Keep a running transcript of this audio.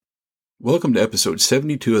Welcome to episode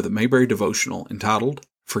 72 of the Mayberry Devotional entitled,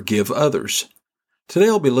 Forgive Others. Today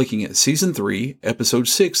I'll be looking at season 3, episode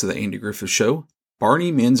 6 of the Andy Griffith Show,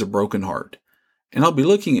 Barney Mends a Broken Heart. And I'll be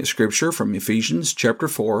looking at scripture from Ephesians chapter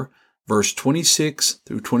 4, verse 26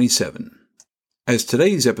 through 27. As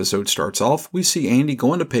today's episode starts off, we see Andy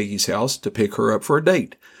going to Peggy's house to pick her up for a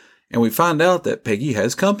date. And we find out that Peggy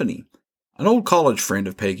has company. An old college friend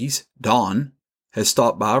of Peggy's, Don, has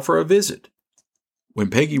stopped by for a visit. When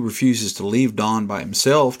Peggy refuses to leave Don by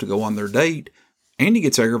himself to go on their date, Andy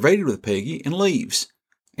gets aggravated with Peggy and leaves.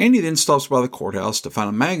 Andy then stops by the courthouse to find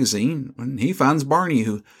a magazine when he finds Barney,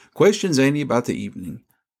 who questions Andy about the evening.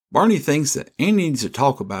 Barney thinks that Andy needs to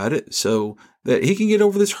talk about it so that he can get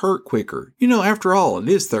over this hurt quicker. After all, it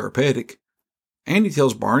is therapeutic. Andy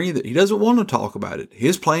tells Barney that he doesn't want to talk about it.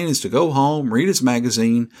 His plan is to go home, read his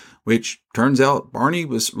magazine, which turns out Barney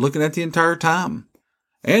was looking at the entire time.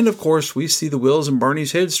 And, of course, we see the wheels in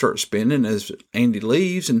Barney's head start spinning as Andy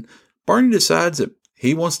leaves, and Barney decides that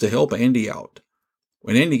he wants to help Andy out.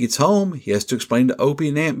 When Andy gets home, he has to explain to Opie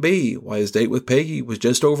and Aunt Bee why his date with Peggy was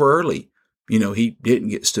just over early. He didn't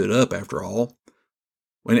get stood up after all.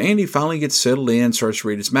 When Andy finally gets settled in and starts to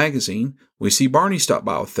read his magazine, we see Barney stop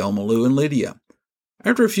by with Thelma Lou and Lydia.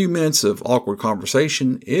 After a few minutes of awkward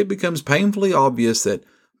conversation, it becomes painfully obvious that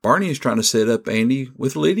Barney is trying to set up Andy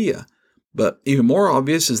with Lydia. But even more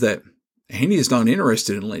obvious is that Andy is not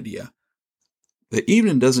interested in Lydia. The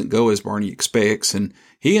evening doesn't go as Barney expects, and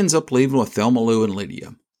he ends up leaving with Thelma Lou and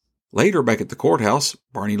Lydia. Later, back at the courthouse,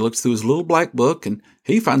 Barney looks through his little black book, and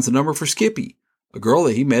he finds the number for Skippy, a girl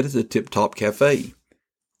that he met at the Tip Top Cafe.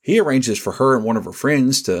 He arranges for her and one of her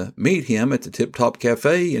friends to meet him at the Tip Top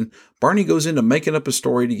Cafe, and Barney goes into making up a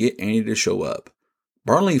story to get Andy to show up.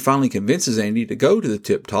 Barney finally convinces Andy to go to the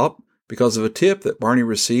Tip Top because of a tip that Barney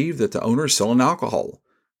received that the owner is selling alcohol.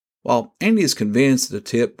 While Andy is convinced that the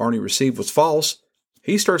tip Barney received was false,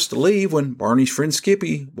 he starts to leave when Barney's friend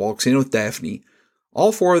Skippy walks in with Daphne.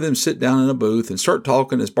 All four of them sit down in a booth and start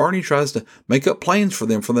talking as Barney tries to make up plans for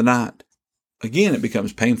them for the night. Again, it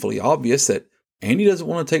becomes painfully obvious that Andy doesn't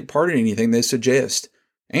want to take part in anything they suggest.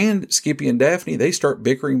 And Skippy and Daphne, they start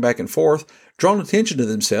bickering back and forth, drawing attention to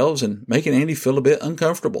themselves and making Andy feel a bit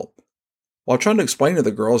uncomfortable. While trying to explain to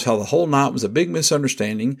the girls how the whole night was a big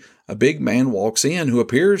misunderstanding, a big man walks in who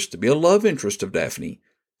appears to be a love interest of Daphne.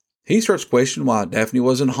 He starts questioning why Daphne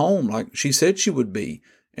wasn't home like she said she would be,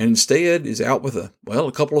 and instead is out with a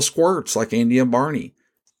couple of squirts like Andy and Barney.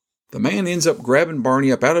 The man ends up grabbing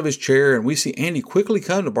Barney up out of his chair, and we see Andy quickly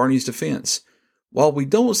come to Barney's defense. While we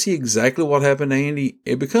don't see exactly what happened to Andy,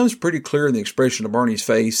 it becomes pretty clear in the expression of Barney's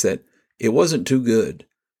face that it wasn't too good.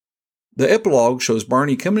 The epilogue shows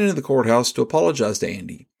Barney coming into the courthouse to apologize to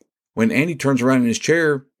Andy. When Andy turns around in his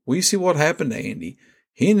chair, we see what happened to Andy.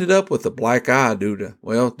 He ended up with a black eye due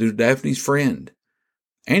to Daphne's friend.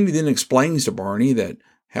 Andy then explains to Barney that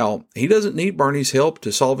how he doesn't need Barney's help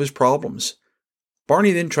to solve his problems.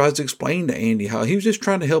 Barney then tries to explain to Andy how he was just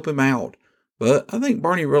trying to help him out, but I think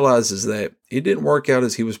Barney realizes that it didn't work out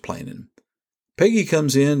as he was planning. Peggy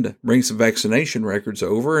comes in to bring some vaccination records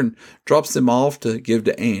over and drops them off to give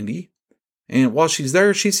to Andy. And while she's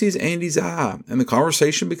there, she sees Andy's eye, and the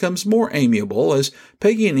conversation becomes more amiable as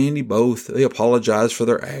Peggy and Andy they apologize for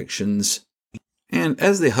their actions. And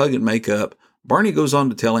as they hug and make up, Barney goes on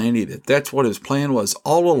to tell Andy that that's what his plan was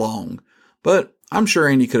all along. But I'm sure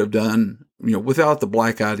Andy could have done, without the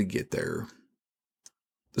black eye to get there.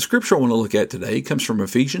 The scripture I want to look at today comes from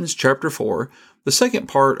Ephesians chapter 4, the second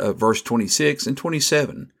part of verse 26 and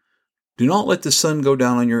 27. Do not let the sun go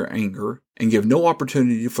down on your anger, and give no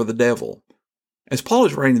opportunity for the devil. As Paul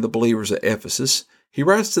is writing to the believers at Ephesus, he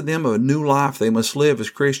writes to them of a new life they must live as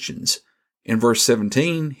Christians. In verse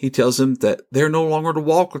 17, he tells them that they're no longer to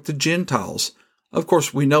walk with the Gentiles. Of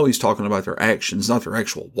course, we know he's talking about their actions, not their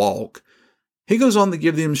actual walk. He goes on to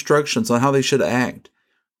give them instructions on how they should act.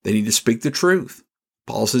 They need to speak the truth.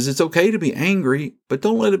 Paul says it's okay to be angry, but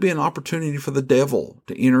don't let it be an opportunity for the devil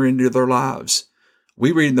to enter into their lives.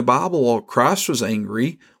 We read in the Bible while Christ was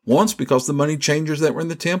angry once because the money changers that were in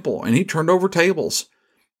the temple, and he turned over tables.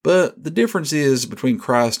 But the difference is between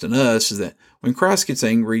Christ and us is that when Christ gets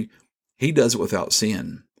angry, he does it without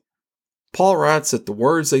sin. Paul writes that the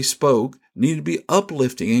words they spoke need to be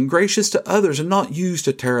uplifting and gracious to others and not used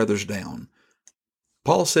to tear others down.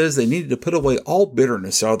 Paul says they needed to put away all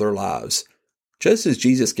bitterness out of their lives. Just as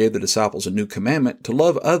Jesus gave the disciples a new commandment to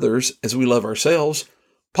love others as we love ourselves,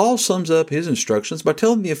 Paul sums up his instructions by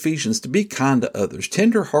telling the Ephesians to be kind to others,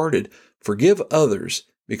 tender-hearted, forgive others,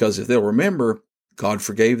 because if they'll remember, God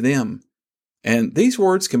forgave them. And these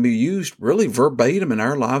words can be used really verbatim in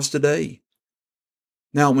our lives today.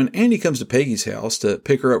 Now, when Andy comes to Peggy's house to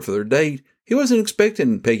pick her up for their date, he wasn't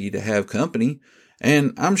expecting Peggy to have company.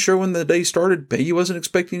 And I'm sure when the day started, Peggy wasn't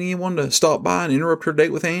expecting anyone to stop by and interrupt her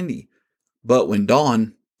date with Andy. But when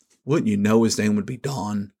Don, wouldn't you know his name would be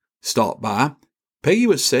Don, stopped by, Peggy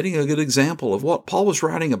was setting a good example of what Paul was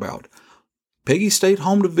writing about. Peggy stayed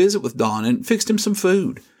home to visit with Don and fixed him some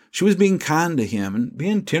food. She was being kind to him and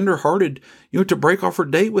being tender-hearted, to break off her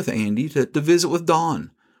date with Andy to visit with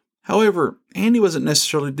Don. However, Andy wasn't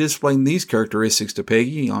necessarily displaying these characteristics to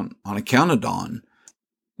Peggy on account of Don.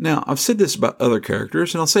 Now, I've said this about other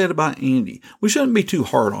characters, and I'll say it about Andy. We shouldn't be too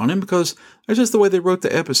hard on him because that's just the way they wrote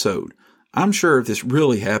the episode. I'm sure if this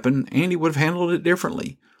really happened, Andy would have handled it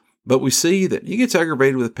differently. But we see that he gets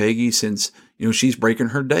aggravated with Peggy since, she's breaking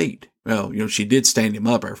her date. Well, she did stand him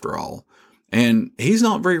up after all. And he's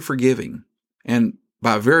not very forgiving. And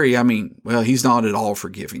by very, I mean, well, he's not at all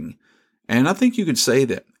forgiving. And I think you could say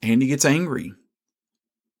that Andy gets angry.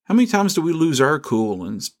 How many times do we lose our cool?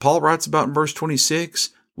 And as Paul writes about in verse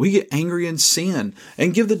 26, we get angry and sin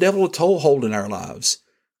and give the devil a toehold in our lives.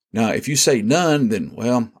 Now, if you say none, then,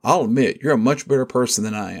 well, I'll admit you're a much better person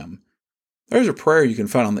than I am. There's a prayer you can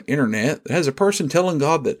find on the internet that has a person telling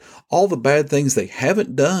God that all the bad things they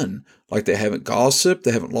haven't done, like they haven't gossiped,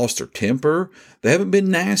 they haven't lost their temper, they haven't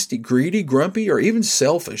been nasty, greedy, grumpy, or even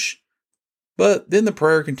selfish. But then the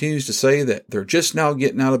prayer continues to say that they're just now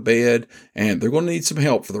getting out of bed and they're going to need some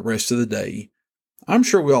help for the rest of the day. I'm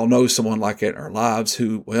sure we all know someone like that in our lives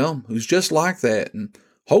who's just like that, and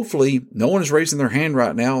hopefully no one is raising their hand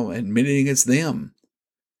right now admitting it's them.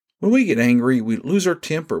 When we get angry, we lose our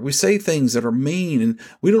temper. We say things that are mean, and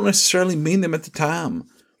we don't necessarily mean them at the time.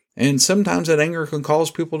 And sometimes that anger can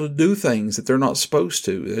cause people to do things that they're not supposed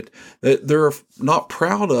to, that they're not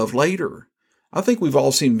proud of later. I think we've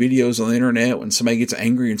all seen videos on the internet when somebody gets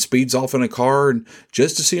angry and speeds off in a car and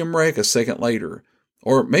just to see them wreck a second later.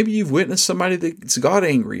 Or maybe you've witnessed somebody that's got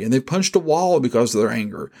angry and they punched a wall because of their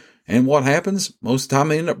anger. And what happens? Most of the time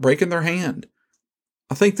they end up breaking their hand.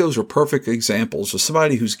 I think those are perfect examples of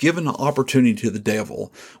somebody who's given an opportunity to the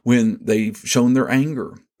devil when they've shown their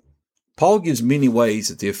anger. Paul gives many ways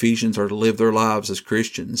that the Ephesians are to live their lives as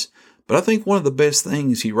Christians, but I think one of the best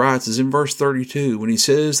things he writes is in verse 32 when he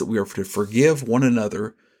says that we are to forgive one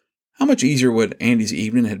another. How much easier would Andy's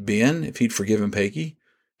evening have been if he'd forgiven Peggy?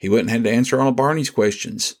 He wouldn't have to answer all of Barney's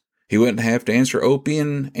questions. He wouldn't have to answer Opie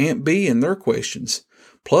and Aunt Bee and their questions.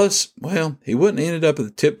 Plus, well, he wouldn't have ended up at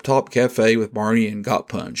the Tip Top Cafe with Barney and got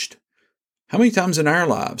punched. How many times in our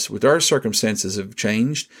lives would our circumstances have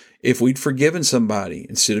changed if we'd forgiven somebody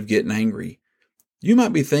instead of getting angry? You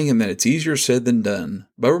might be thinking that it's easier said than done,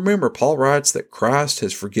 but remember, Paul writes that Christ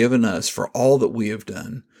has forgiven us for all that we have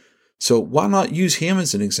done. So why not use him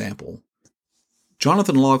as an example?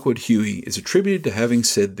 Jonathan Lockwood Huey is attributed to having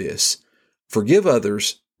said this: "Forgive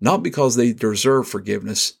others, not because they deserve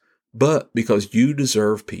forgiveness, but because you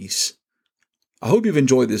deserve peace." I hope you've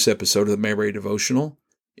enjoyed this episode of the Mayberry Devotional.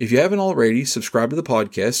 If you haven't already, subscribe to the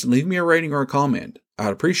podcast and leave me a rating or a comment.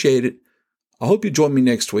 I'd appreciate it. I hope you join me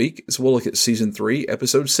next week as we'll look at Season 3,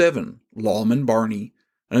 Episode 7, Lawman Barney.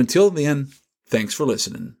 And until then, thanks for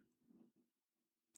listening.